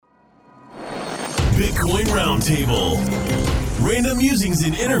Bitcoin Roundtable. Random musings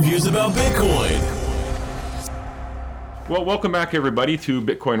and interviews about Bitcoin. Well, welcome back, everybody, to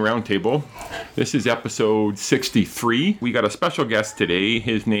Bitcoin Roundtable. This is episode 63. We got a special guest today.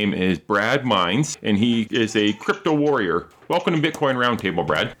 His name is Brad Mines, and he is a crypto warrior. Welcome to Bitcoin Roundtable,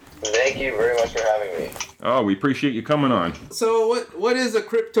 Brad. Thank you very much for having me. Oh, we appreciate you coming on. So what is a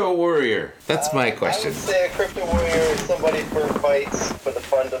crypto warrior? That's my question. I would say a crypto warrior is somebody who fights for the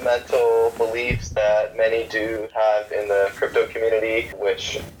fundamental beliefs that many do have in the crypto community,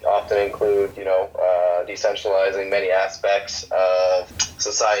 which often include, decentralizing many aspects of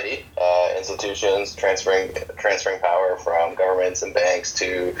society, institutions, transferring power from governments and banks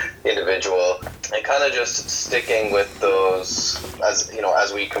to the individual, and kind of just sticking with those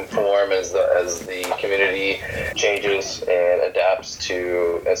as we conform, as the community changes and adapts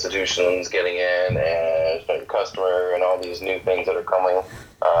to institutions getting in and customer and all these new things that are coming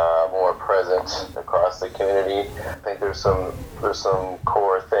more present across the community. I think there's some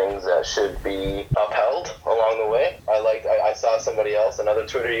core things that should be upheld along the way. I saw somebody else, another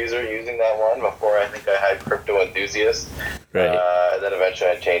Twitter user, using that one before. I think I had crypto enthusiast. Right. Then eventually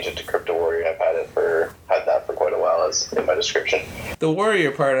I changed it to crypto warrior. I've had that for quite a while as in my description. The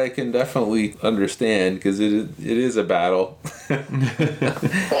warrior part I can definitely understand because it is a battle.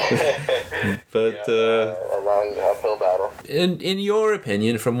 But a long uphill battle. In your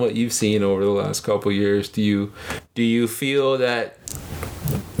opinion, from what you've seen over the last couple of years, do you feel that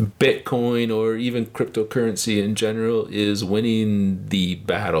Bitcoin or even cryptocurrency in general is winning the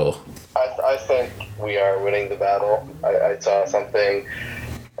battle? I think we are winning the battle. I saw something,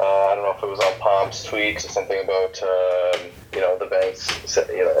 I don't know if it was on Palm's tweets or something about, the banks,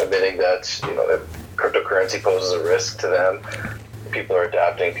 admitting that, that cryptocurrency poses a risk to them. People are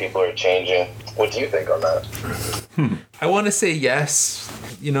adapting, people are changing. What do you think on that? I want to say yes.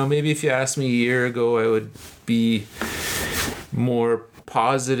 Maybe if you asked me a year ago, I would be more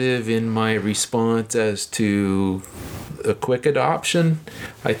positive in my response as to a quick adoption.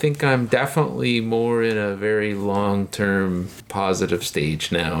 I think I'm definitely more in a very long-term positive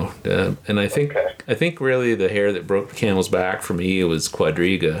stage now, and I think really the hair that broke the camel's back for me was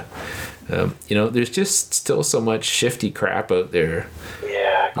Quadriga. There's just still so much shifty crap out there.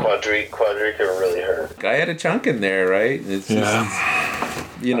 Yeah, Quadriga really hurt. I had a chunk in there, right? It's just,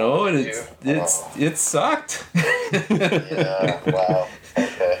 and it sucked. Yeah, wow.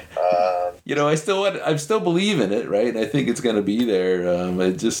 Okay. I still believe in it, right? I think it's going to be there.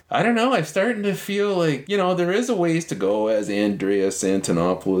 I don't know. I'm starting to feel like, there is a ways to go, as Andreas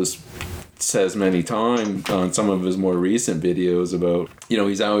Antonopoulos says many times on some of his more recent videos about,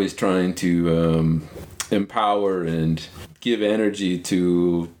 he's always trying to empower and give energy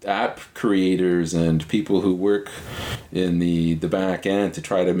to app creators and people who work in the back end to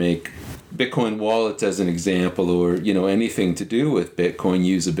try to make Bitcoin wallets, as an example, or anything to do with Bitcoin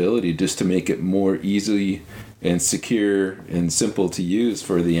usability, just to make it more easy and secure and simple to use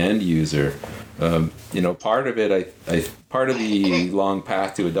for the end user. Part of it, part of the long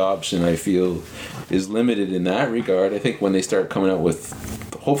path to adoption, I feel, is limited in that regard. I think when they start coming out with,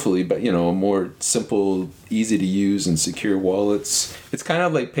 hopefully, but more simple, easy to use and secure wallets, it's kind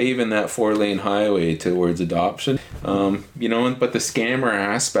of like paving that 4-lane highway towards adoption. But the scammer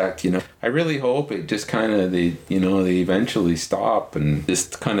aspect, I really hope it just kind of they eventually stop and this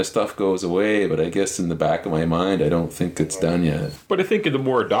kind of stuff goes away. But I guess in the back of my mind, I don't think it's done yet. But I think the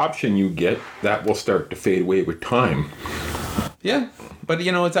more adoption you get, that will start to fade away with time. Yeah, but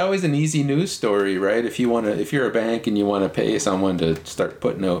it's always an easy news story, right? If you're a bank and you want to pay someone to start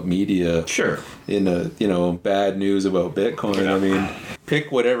putting out media, sure, in bad news about Bitcoin, I mean,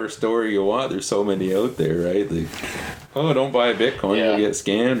 pick whatever story you want. There's so many out there, right? Like, oh, don't buy Bitcoin, you'll get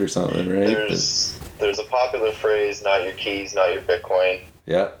scammed or something, right? There's a popular phrase: "Not your keys, not your Bitcoin."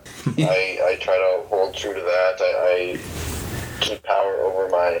 Yeah. I try to hold true to that. I keep power over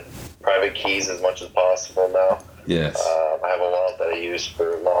my private keys as much as possible now. Yes. I have a wallet that I use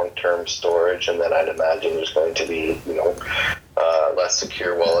for long-term storage, and then I'd imagine there's going to be, less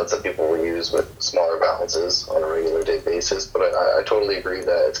secure wallets that people will use with smaller balances on a regular day basis. But I totally agree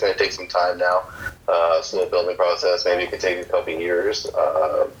that it's going to take some time now. Slow building process. Maybe it could take a couple of years,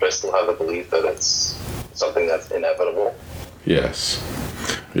 but I still have the belief that it's something that's inevitable. Yes.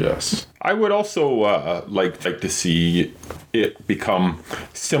 I would also like to see it become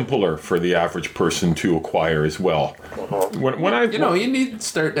simpler for the average person to acquire as well. You need to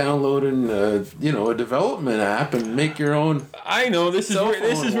start downloading a development app and make your own. I know this is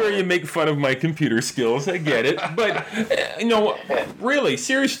where you make fun of my computer skills. I get it, but really,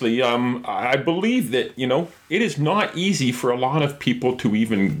 seriously, I believe that it is not easy for a lot of people to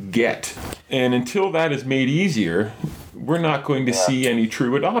even get And until that is made easier, we're not going to see any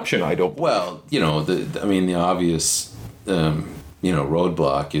true adoption, I don't believe. Well, the obvious,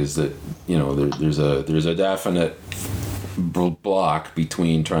 roadblock is that, there's a definite block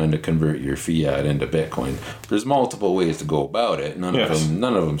between trying to convert your fiat into Bitcoin. There's multiple ways to go about it. None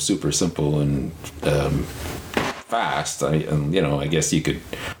of them super simple and fast. I guess you could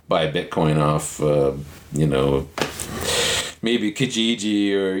buy Bitcoin off, maybe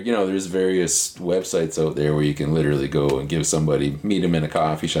Kijiji, or there's various websites out there where you can literally go and meet them in a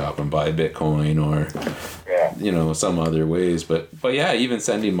coffee shop and buy Bitcoin, or some other ways. But yeah, even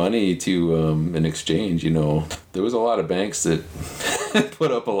sending money to an exchange, there was a lot of banks that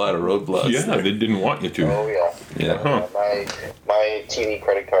put up a lot of roadblocks. Yeah, they didn't want you to. Oh yeah. Yeah. Huh. My TD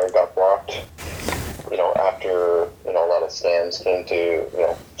credit card got blocked. After a lot of scams came to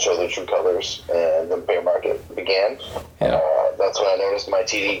show their true colors and the bear market began. Yeah. That's when I noticed my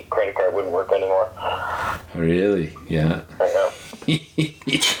TD credit card wouldn't work anymore. Really? Yeah. I know.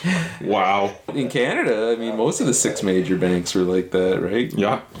 Wow. In Canada, most of the 6 major banks were like that, right?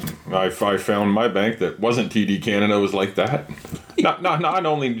 Yeah, I found my bank that wasn't TD Canada was like that. Not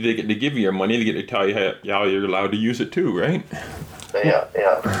only did they get to give you your money, they get to tell you how you're allowed to use it too, right? Yeah.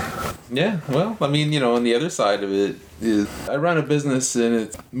 Yeah, well, on the other side of it is I run a business, and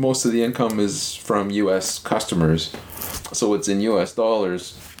most of the income is from U.S. customers, so it's in U.S.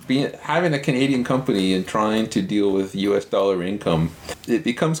 dollars. Having a Canadian company and trying to deal with U.S. dollar income, it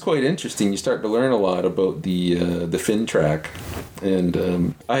becomes quite interesting. You start to learn a lot about the FinTrack,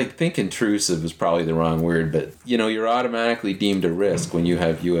 and I think intrusive is probably the wrong word, but you're automatically deemed a risk when you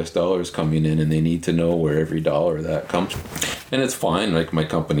have U.S. dollars coming in, and they need to know where every dollar of that comes from. And it's fine, like my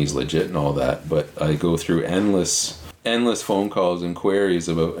company's legit and all that, but I go through endless phone calls and queries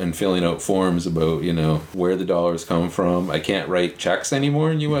about and filling out forms about where the dollars come from. I can't write checks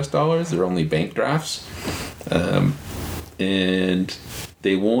anymore in US dollars. They're only bank drafts, and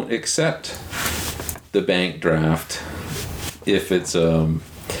they won't accept the bank draft if it's a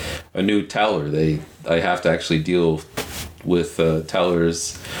new teller. I have to actually deal with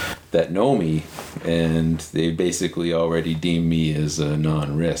tellers that know me, and they basically already deem me as a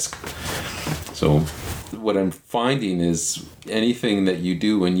non-risk. So what I'm finding is anything that you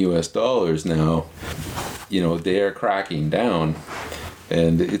do in US dollars now, they are cracking down.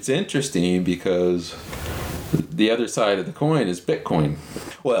 And it's interesting because the other side of the coin is Bitcoin.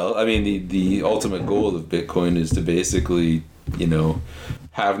 Well, the ultimate goal of Bitcoin is to basically,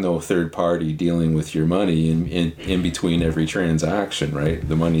 have no third party dealing with your money in between every transaction, right?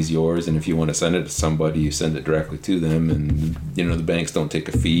 The money's yours, and if you want to send it to somebody, you send it directly to them, and the banks don't take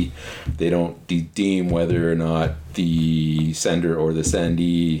a fee. They don't deem whether or not the sender or the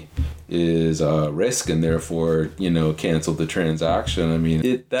sendee is a risk, and therefore cancel the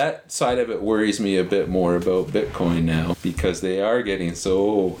transaction. That side of it worries me a bit more about Bitcoin now, because they are getting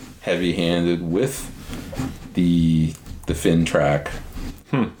so heavy-handed with the FinTrack.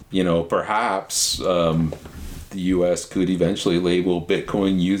 Perhaps the U.S. could eventually label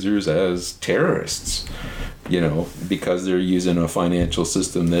Bitcoin users as terrorists, because they're using a financial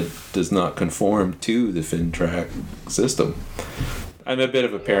system that does not conform to the FinTrack system. I'm a bit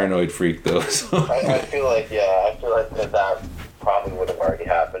of a paranoid freak, though. So. I feel like that probably would have already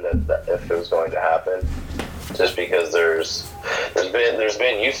happened if it was going to happen. Just because there's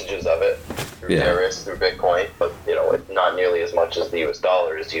been usages of it through terrorists, through Bitcoin, but not nearly as much as the US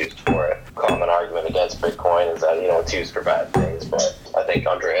dollar is used for it. Common argument against Bitcoin is that it's used for bad things, but I think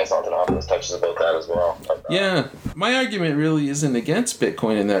Andreas Antonopoulos touches about that as well. Yeah, my argument really isn't against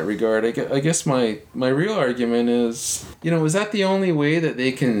Bitcoin in that regard. I guess my real argument is, is that the only way that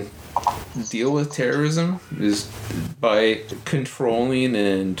they can deal with terrorism, is by controlling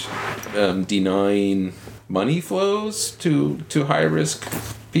and denying money flows to high risk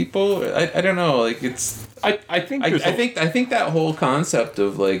people? I don't know. I think that whole concept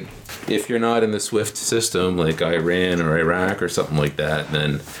of if you're not in the SWIFT system, like Iran or Iraq or something like that,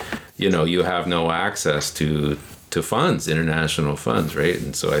 then you have no access to funds, international funds, right?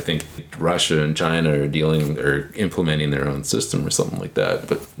 And so I think Russia and China are implementing their own system or something like that.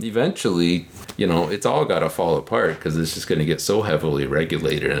 But eventually, it's all got to fall apart, because it's just going to get so heavily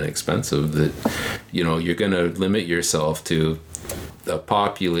regulated and expensive that, you're going to limit yourself to a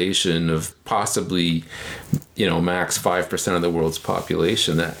population of possibly, max 5% of the world's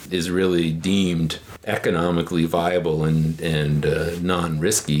population that is really deemed economically viable and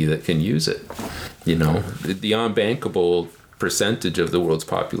non-risky that can use it. The unbankable percentage of the world's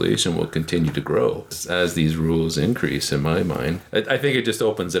population will continue to grow as these rules increase, in my mind. I think it just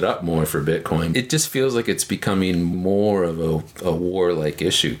opens it up more for Bitcoin. It just feels like it's becoming more of a war-like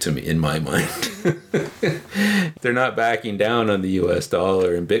issue to me, in my mind. They're not backing down on the US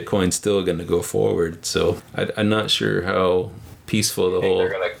dollar, and Bitcoin's still going to go forward. So I'm not sure how peaceful the whole...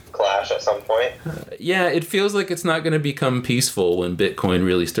 They're going to clash at some point? Yeah, it feels like it's not going to become peaceful when Bitcoin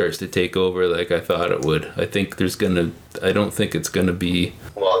really starts to take over like I thought it would. I don't think it's going to be...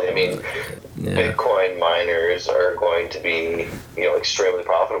 Well, I mean, Bitcoin miners are going to be, extremely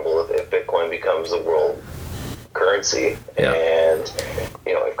profitable if Bitcoin becomes the world currency. Yeah. And,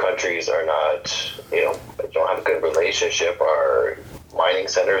 if countries are not, don't have a good relationship, our mining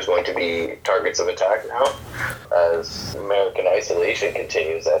centers going to be targets of attack now. As American isolation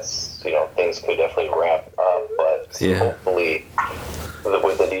continues, that's, things could definitely ramp up, but hopefully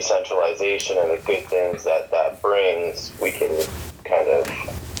with the decentralization and the good things that brings, we can kind of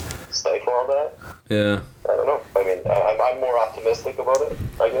stifle all that. Yeah. I don't know. I mean, I'm more optimistic about it,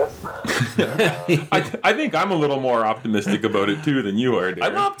 I guess. I think I'm a little more optimistic about it too than you are, Darren.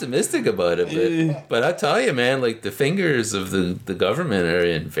 I'm optimistic about it, but I tell you, man, like the fingers of the government are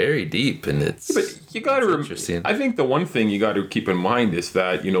in very deep, and it's... But you got to interesting. I think the one thing you got to keep in mind is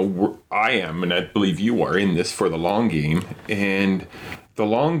that, I am, and I believe you are, in this for the long game, and the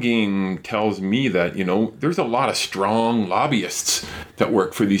long game tells me that, there's a lot of strong lobbyists that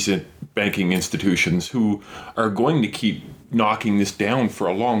work for these banking institutions who are going to keep knocking this down for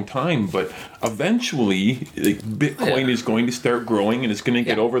a long time, but eventually Bitcoin is going to start growing, and it's going to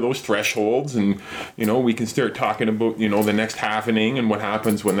get over those thresholds, and we can start talking about the next halvening and what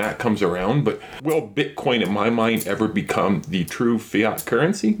happens when that comes around. But will Bitcoin, in my mind, ever become the true fiat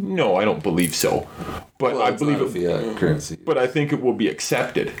currency? No, I don't believe so. But I believe it fiat currency. But I think it will be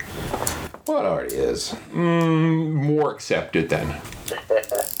accepted. Well, it already is. More accepted then.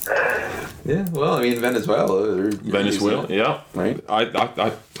 Yeah, well, I mean, Venezuela, yeah. Right?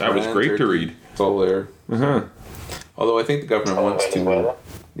 That was great to read. It's all there. Uh-huh. Although I think the government wants to...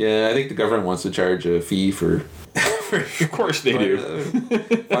 Yeah, I think the government wants to charge a fee for... Of course they do.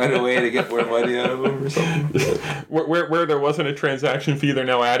 Find a way to get more money out of them or something. Where there wasn't a transaction fee, they're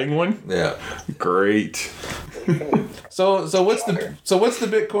now adding one? Yeah. Great. So what's the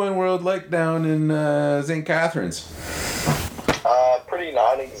Bitcoin world like down in St. Catharines? Pretty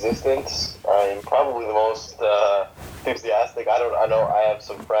non-existent. I'm probably the most enthusiastic. I know I have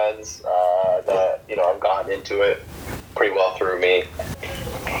some friends that have gotten into it pretty well through me,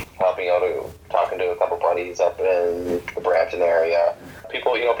 helping out, talking to a couple buddies up in the Brampton area.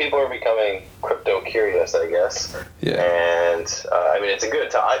 People are becoming crypto curious, I guess. Yeah. And I mean, it's a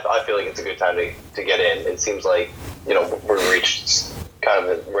good time. I feel like it's a good time to get in. It seems like we're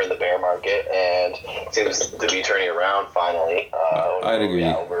in the bear market, and it seems to be turning around finally. I'd agree.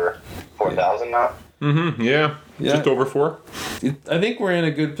 Over 4,000 now. Mm-hmm. Yeah. Just over 4. I think we're in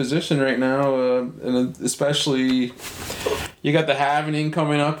a good position right now, and especially you got the halvening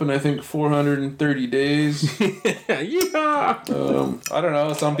coming up in I think 430 days. Yeah. I don't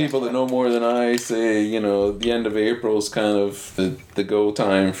know. Some people that know more than I say, the end of April is kind of the go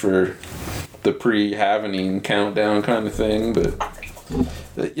time for the pre-halvening countdown kind of thing, but.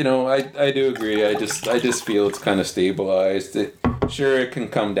 I do agree. I just feel it's kind of stabilized. Sure, it can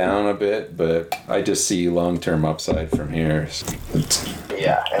come down a bit, but I just see long-term upside from here.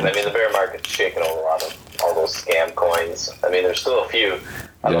 Yeah, and I mean the bear market's shaking a lot of all those scam coins. I mean, there's still a few.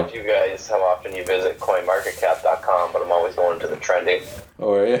 I don't know if you guys, how often you visit coinmarketcap.com, but I'm always going to the trending.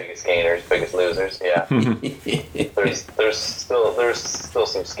 Oh, yeah. Biggest gainers, biggest losers. Yeah. there's still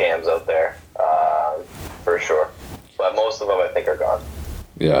some scams out there, for sure. But most of them, I think, are gone.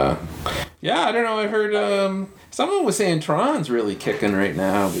 Yeah. Yeah, I don't know. I heard someone was saying Tron's really kicking right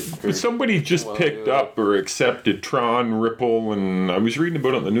now. But somebody just picked up or accepted Tron, Ripple, and I was reading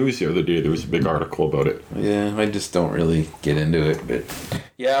about it on the news the other day. There was a big article about it. Yeah, I just don't really get into it. But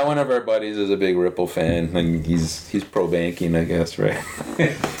yeah, one of our buddies is a big Ripple fan, and he's pro-banking, I guess, right?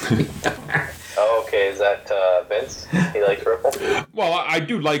 Oh, okay. Is that Vince? He likes Ripple? Well, I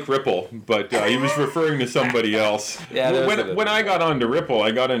do like Ripple, but he was referring to somebody else. Yeah, when I got into Ripple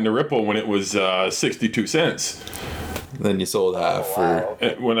when it was 62 cents. Then you sold half for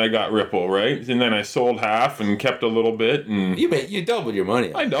when I got Ripple, right? And then I sold half and kept a little bit, and you doubled your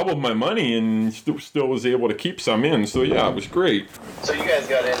money. I doubled my money and still was able to keep some in. So yeah, it was great. So you guys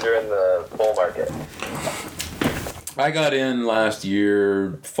got in during the bull market? I got in last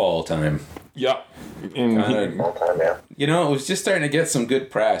year fall time. Yeah. All time, yeah. It was just starting to get some good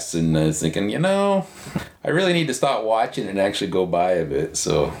press, and I was thinking, I really need to stop watching and actually go buy a bit.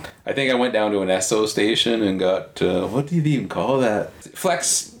 So I think I went down to an Esso station and got, what do you even call that?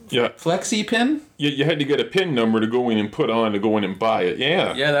 Flexi pin? You had to get a PIN number to go in and put on to go in and buy it.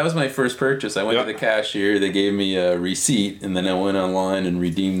 Yeah. Yeah, that was my first purchase. I went to the cashier. They gave me a receipt, and then I went online and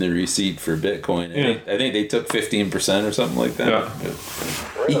redeemed the receipt for Bitcoin. I think they took 15% or something like that. Yeah.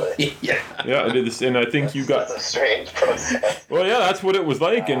 Really? Yeah. Yeah, I did this, and I think you got... That's a strange process. Well, yeah, that's what it was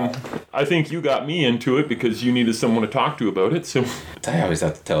like, and I think you got me into it because you needed someone to talk to about it, so... I always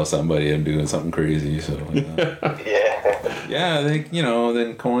have to tell somebody I'm doing something crazy, so... Yeah. Yeah, I think,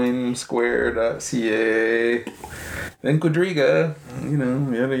 then CoinSquare.ca, then Quadriga,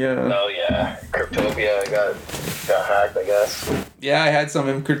 yada. Oh yeah, Cryptopia got hacked, I guess. Yeah, I had some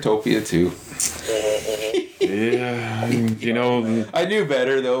in Cryptopia too. Yeah, I knew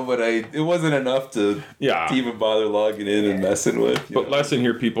better though, but it wasn't enough to even bother logging in and messing with. But lesson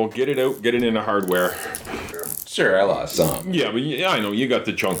here, people, get it out, get it into hardware. Sure, I lost some. Yeah, but I know, you got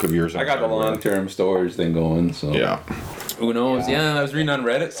the chunk of yours. I got the long-term storage thing going, so... Yeah. Who knows? Yeah, I was reading on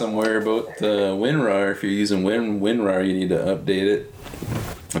Reddit somewhere about WinRAR. If you're using WinRAR, you need to update it.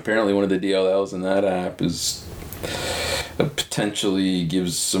 Apparently one of the DLLs in that app is... potentially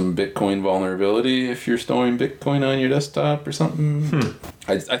gives some Bitcoin vulnerability if you're storing Bitcoin on your desktop or something.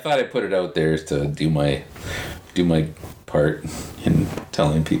 I thought I'd put it out there to do my part in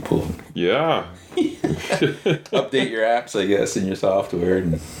telling people. Yeah. Update your apps, I guess, in your software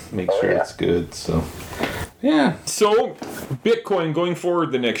and make sure it's good. So, yeah. So, Bitcoin going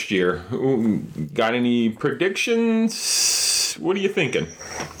forward the next year. Got any predictions? What are you thinking?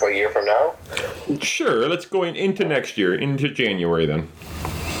 For a year from now? Sure. Let's go into next year, into January then.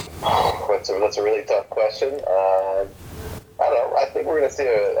 That's a really tough question. I don't know. I think we're going to see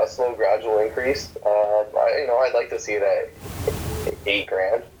a slow, gradual increase. I'd like to see it at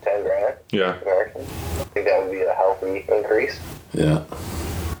 $8,000, $10,000. Yeah. American. I think that would be a healthy increase. Yeah.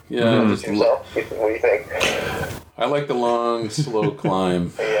 Yeah. Yourself? What do you think? I like the long, slow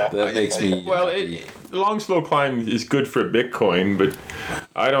climb. Yeah. That makes me... Well, long, slow climb is good for Bitcoin, but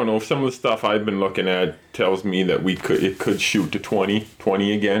I don't know. Some of the stuff I've been looking at tells me that it could shoot to 20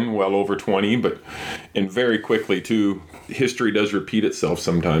 again, well over 20, and very quickly too. History does repeat itself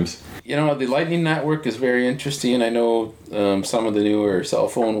sometimes. The Lightning Network is very interesting. I know some of the newer cell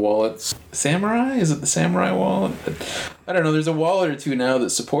phone wallets. Samurai? Is it the Samurai wallet? I don't know. There's a wallet or two now that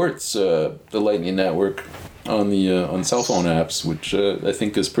supports the Lightning Network on cell phone apps, which I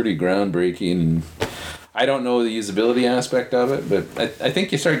think is pretty groundbreaking. And I don't know the usability aspect of it, but I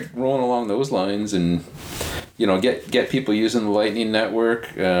think you start rolling along those lines and get people using the Lightning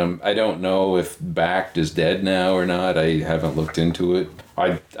Network. I don't know if Bakkt is dead now or not. I haven't looked into it.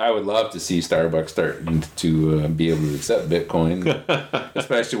 I would love to see Starbucks starting to be able to accept Bitcoin,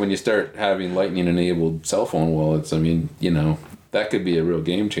 especially when you start having Lightning-enabled cell phone wallets. I mean, that could be a real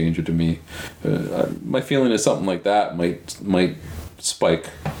game changer to me. My feeling is something like that might spike,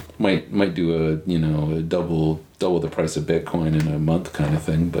 might do a double the price of Bitcoin in a month kind of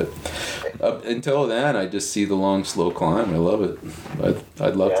thing. But until then, I just see the long, slow climb. I love it.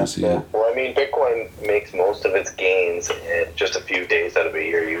 I'd love to see it. Well, I mean, Bitcoin makes most of its gains in just a few days out of a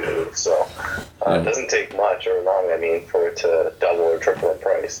year usually, so it doesn't take much or long, for it to double or triple in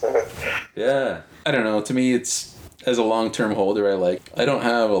price. Yeah. I don't know. To me, it's... As a long-term holder, I don't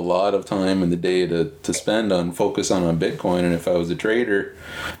have a lot of time in the day to spend on focus on Bitcoin, and if I was a trader,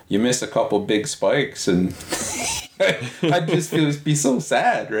 you miss a couple big spikes and I'd just be so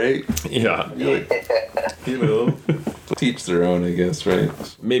sad, right? Yeah. Teach their own, I guess, right?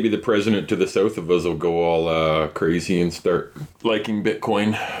 Maybe the president to the south of us will go all crazy and start liking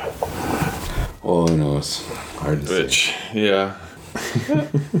Bitcoin. Well, who knows? Hard to say. Yeah.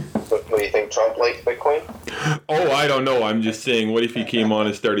 What do you think, Trump likes Bitcoin? Oh, I don't know. I'm just saying, what if he came on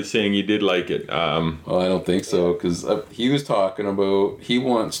and started saying he did like it? Oh, I don't think so, because he was talking about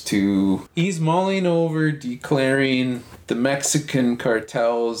he's mulling over declaring the Mexican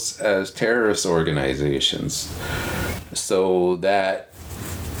cartels as terrorist organizations so that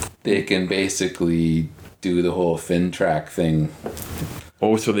they can basically do the whole FinTrack thing.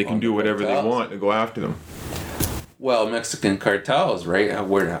 Oh, so they can do whatever they want to go after them. Well, Mexican cartels, right?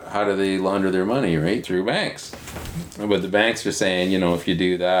 How do they launder their money, right? Through banks. But the banks are saying, if you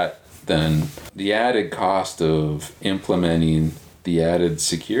do that, then the added cost of implementing the added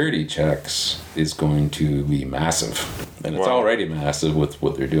security checks is going to be massive. And it's already massive with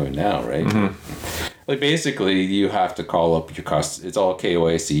what they're doing now, right? Mm-hmm. Basically, you have to call up your it's all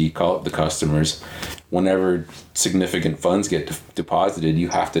KYC, call up the customers. Whenever significant funds get deposited, you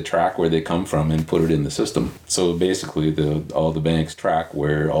have to track where they come from and put it in the system. So basically, all the banks track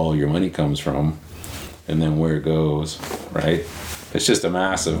where all your money comes from, and then where it goes, right? It's just a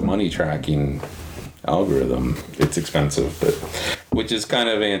massive money tracking algorithm. It's expensive, but which is kind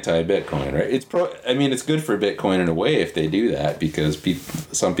of anti-Bitcoin, right? It's it's good for Bitcoin in a way if they do that, because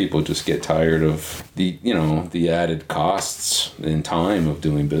some people just get tired of the added costs and time of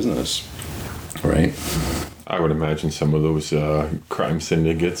doing business, right? I would imagine some of those crime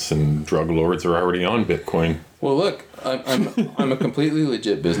syndicates and drug lords are already on Bitcoin. Well, look, I'm a completely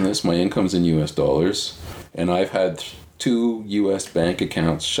legit business. My income's in U.S. dollars, and I've had 2 U.S. bank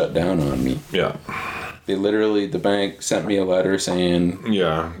accounts shut down on me. Yeah. They literally, the bank sent me a letter saying,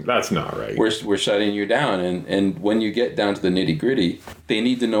 yeah, that's not right. We're shutting you down. And when you get down to the nitty gritty, they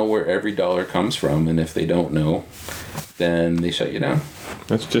need to know where every dollar comes from. And if they don't know, then they shut you down.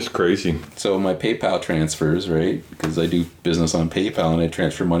 That's just crazy. So my PayPal transfers, right? Because I do business on PayPal and I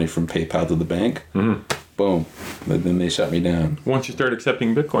transfer money from PayPal to the bank. Mm-hmm. Boom. But then they shut me down. Once you start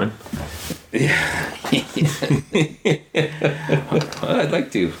accepting Bitcoin. Yeah. Well, I'd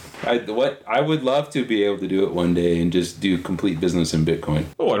like to. I would love to be able to do it one day and just do complete business in Bitcoin.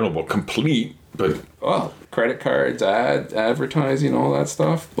 Oh, I don't know about complete, but... Oh, credit cards, advertising, all that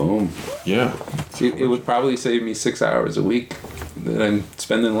stuff. Boom. Yeah. It would probably save me 6 hours a week that I'm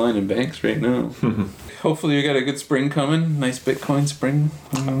spending line in banks right now. Hopefully you got a good spring coming. Nice Bitcoin spring.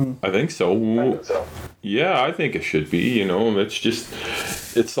 I think so. I think so. Yeah, I think it should be.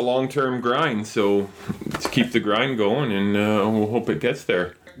 It's a long-term grind, so let's keep the grind going, and we'll hope it gets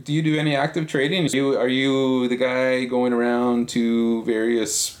there. Do you do any active trading? Are you the guy going around to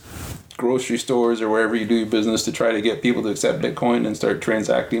various grocery stores or wherever you do your business to try to get people to accept Bitcoin and start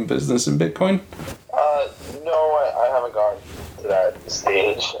transacting business in Bitcoin? No, I haven't gone to that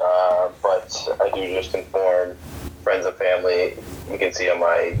stage, but I do just inform friends and family. You can see on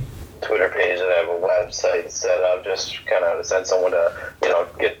my Twitter page that I have a website set up, just kind of to send someone to,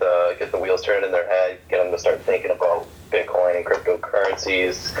 get the wheels turned in their head, get them to start thinking about Bitcoin and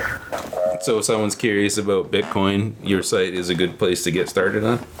cryptocurrencies. So if someone's curious about Bitcoin, your site is a good place to get started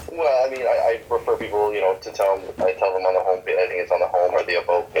on? Well, I refer people, to tell them on the home page, I think it's on the home or the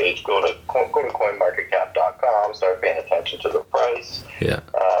about page, go to coinmarketcap.com, start paying attention to the price. Yeah.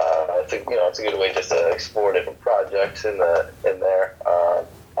 It's a good way just to explore different projects in there.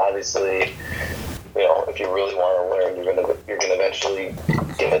 Obviously, if you really want to learn, you're gonna eventually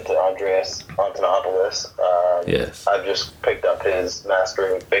get to Andreas Antonopoulos. Yes. I've just picked up his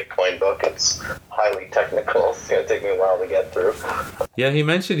Mastering Bitcoin book. It's highly technical. It's gonna take me a while to get through. Yeah, he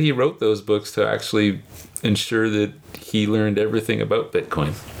mentioned he wrote those books to actually ensure that he learned everything about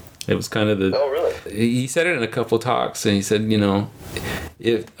Bitcoin. It was kind of Oh, really? He said it in a couple talks, and he said,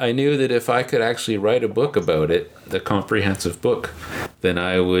 if I knew that if I could actually write a book about it, the comprehensive book, then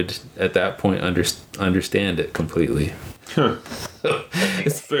I would at that point understand it completely.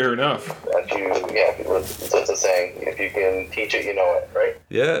 It's fair enough. It's a saying, if you can teach it, you know it, right?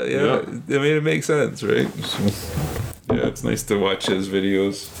 Yeah. It makes sense, right? Yeah, it's nice to watch his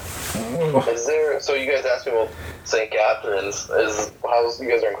videos. So you guys asked me about St. Catherine's. You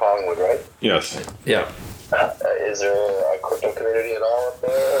guys are in Collingwood, right? Yes. Yeah. Is there a crypto community at all up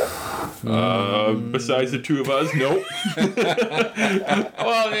there? Besides the two of us, nope.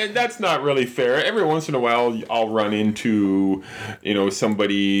 Well, that's not really fair. Every once in a while, I'll run into,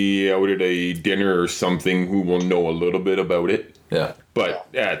 somebody out at a dinner or something who will know a little bit about it. Yeah. But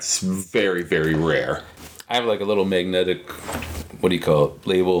that's very, very rare. I have like a little magnetic, what do you call it,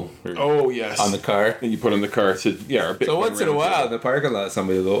 label? Oh, yes. On the car. And you put on the car, it says, Bitcoin. So once in a while in the parking lot,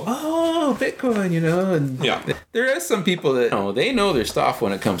 somebody will go, oh, Bitcoin, and yeah. There is some people that, they know their stuff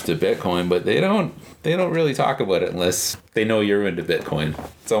when it comes to Bitcoin, but they don't really talk about it unless they know you're into Bitcoin.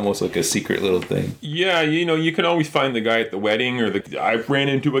 It's almost like a secret little thing. Yeah, you can always find the guy at the wedding, I ran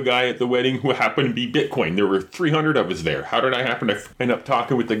into a guy at the wedding who happened to be Bitcoin. There were 300 of us there. How did I happen to end up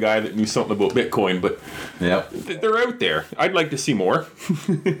talking with the guy that knew something about Bitcoin? But yep. They're out there. I'd like to see more.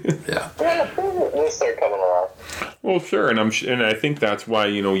 Yeah. We'll start coming along. Well, sure, and I think that's why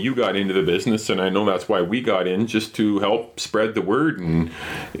you got into the business, and I know that's why we got in, just to help spread the word and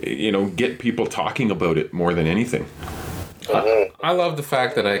get people talking about it more than anything. I love the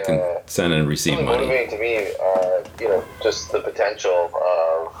fact that I can send and receive It's money. motivating to me, just the potential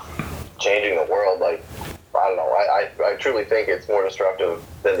of changing the world. Like, I don't know, I truly think it's more destructive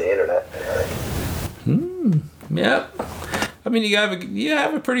than the internet. Yeah. I mean, you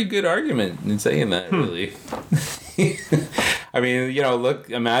have a pretty good argument in saying that, really. I mean,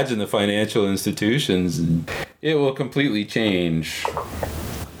 imagine the financial institutions. It will completely change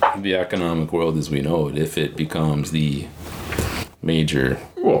the economic world as we know it if it becomes the major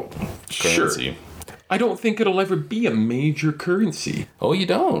currency. Sure. I don't think it'll ever be a major currency. Oh, you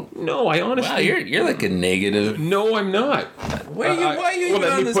don't? No, I honestly... Wow, you're like a negative. No, I'm not. Why are you even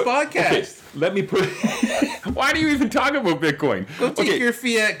on this podcast? Okay, let me put... Why do you even talk about Bitcoin? Go take your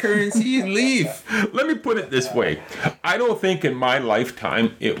fiat currency and leave. Let me put it this way. I don't think in my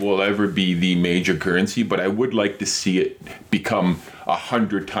lifetime it will ever be the major currency, but I would like to see it become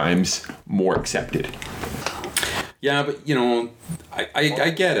 100 times more accepted. Yeah, but, you know, I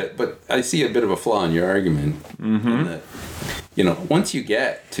get it, but I see a bit of a flaw in your argument. Mm-hmm. In that, you know, once you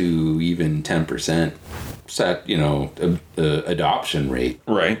get to even 10% set, you know, adoption rate.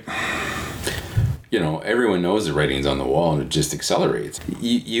 Right. You know, everyone knows the writing's on the wall and it just accelerates.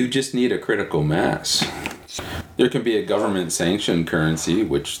 You just need a critical mass. There can be a government-sanctioned currency,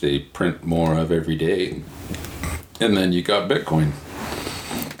 which they print more of every day. And then you got Bitcoin.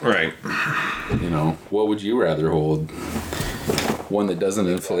 Right. You know, what would you rather hold? One that doesn't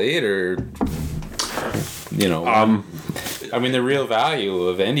inflate, or, you know, I mean, the real value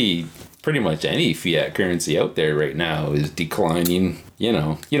of pretty much any fiat currency out there right now is declining. You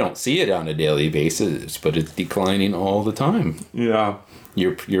know, you don't see it on a daily basis, but it's declining all the time. Yeah.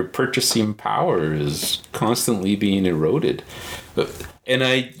 Your purchasing power is constantly being eroded. And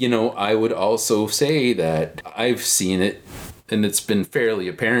I would also say that I've seen it, and it's been fairly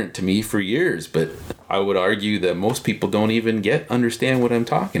apparent to me for years, but I would argue that most people don't even understand what I'm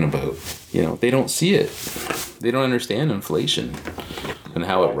talking about. You know, they don't see it. They don't understand inflation and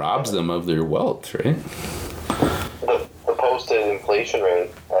how it robs them of their wealth, right? The posted inflation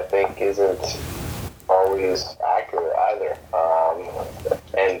rate, I think, isn't always accurate either.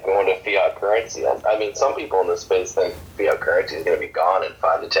 And going to fiat currency, I mean, some people in this space think fiat currency is going to be gone in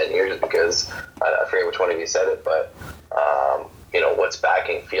 5 to 10 years because, I forget which one of you said it, but you know, what's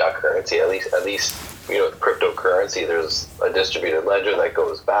backing fiat currency? At least, you know, cryptocurrency, there's a distributed ledger that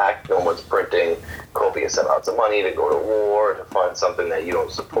goes back. No one's printing copious amounts of money to go to war, to fund something that you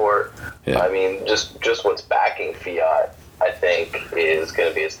don't support. Yeah. I mean, just what's backing fiat, I think, is going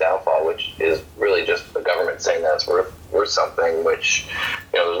to be its downfall, which is really just the government saying that it's worth something, which,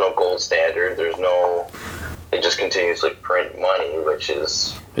 you know, there's no gold standard. They just continuously print money, which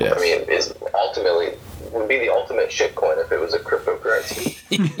is, yes. I mean, is ultimately would be the ultimate shitcoin if it was a cryptocurrency.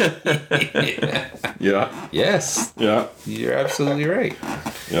 Yeah. Yes. Yeah. You're absolutely right.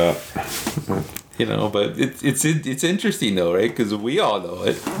 Yeah. You know, but it's interesting though, right? Because we all know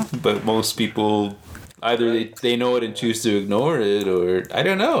it, but most people either they know it and choose to ignore it, or I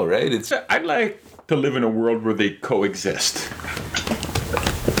don't know, right? I'd like to live in a world where they coexist.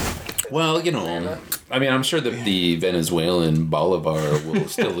 Well, you know, I mean, I'm sure that the Venezuelan bolivar will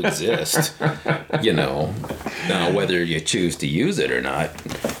still exist, you know, now whether you choose to use it or not.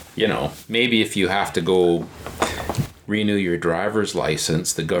 You know, maybe if you have to go renew your driver's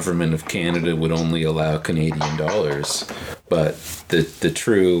license, the government of Canada would only allow Canadian dollars, but the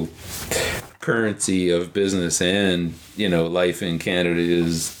true currency of business and, you know, life in Canada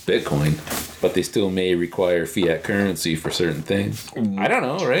is Bitcoin, but they still may require fiat currency for certain things. I don't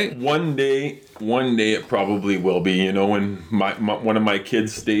know, right? One day it probably will be. You know, when one of my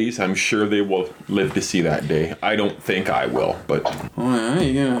kids' days, I'm sure they will live to see that day. I don't think I will, but... Oh,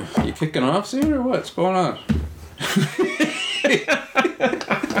 yeah, you kicking off soon or what's going on?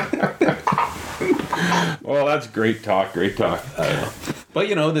 Well, that's great talk. But,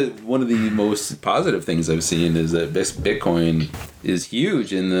 you know, one of the most positive things I've seen is that Bitcoin is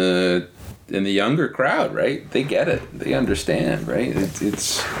huge in the younger crowd, right? They get it. They understand, right?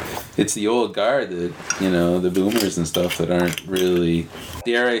 It's the old guard that, you know, the boomers and stuff that aren't really,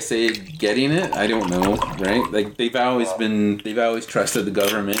 dare I say, getting it? I don't know, right? Like, they've always trusted the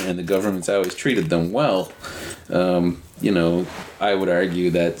government, and the government's always treated them well. You know, I would argue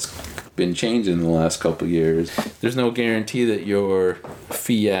that's been changing in the last couple of years. There's no guarantee that your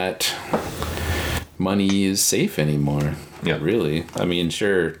fiat money is safe anymore. Yeah, really. I mean,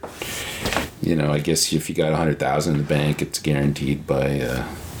 sure, you know, I guess if you got $100,000 in the bank, it's guaranteed by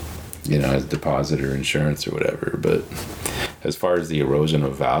you know, as deposit or insurance or whatever. But as far as the erosion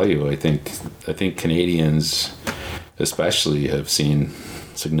of value, I think Canadians especially have seen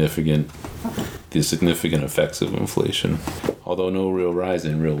the significant effects of inflation. Although no real rise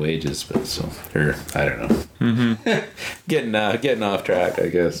in real wages, but I don't know. Mm-hmm. Getting off track, I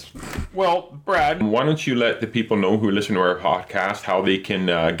guess. Well, Brad, why don't you let the people know who listen to our podcast how they can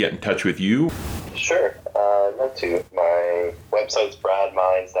get in touch with you? Sure. I'd love to. My website's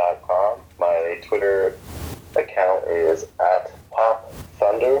bradminds.com. My Twitter account is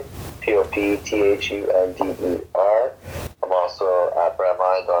 @PopThunder, PopThunder. I'm also at Brad Minds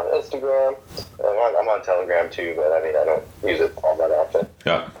find on Instagram. I'm on Telegram too, but I mean, I don't use it all that often.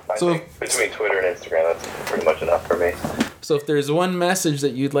 Yeah. I So- think between Twitter and Instagram, that's pretty much enough for me. So if there's one message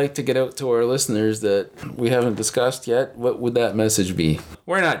that you'd like to get out to our listeners that we haven't discussed yet, what would that message be?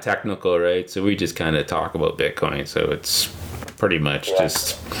 We're not technical, right? So we just kind of talk about Bitcoin. So it's pretty much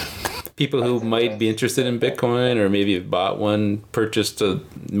just People who might be interested in Bitcoin or maybe have bought one,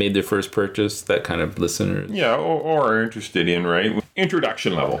 made their first purchase, that kind of listeners. Yeah, or are interested in, right?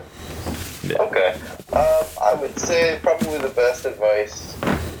 Introduction level. Okay. I would say probably the best advice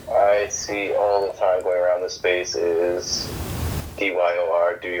I see all the time going around this space is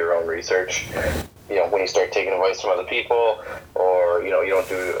DYOR, do your own research. You know, when you start taking advice from other people, or, you know, you don't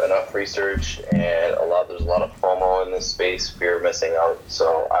do enough research, and there's a lot of FOMO in this space, fear of missing out.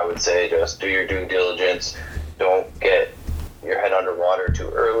 So I would say just do your due diligence. Don't get your head underwater too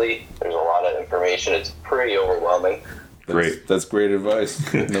early. There's a lot of information. It's pretty overwhelming. Great. That's great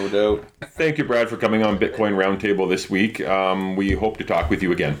advice, no doubt. Thank you, Brad, for coming on Bitcoin Roundtable this week. We hope to talk with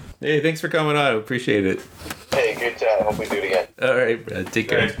you again. Hey, thanks for coming on. I appreciate it. Hey, good job. Hope we do it again. All right, Brad. Take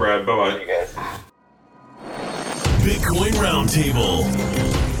care. Thanks, Brad. Bye-bye. You guys. Bitcoin Roundtable.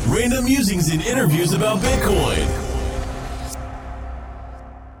 Random musings and interviews about Bitcoin.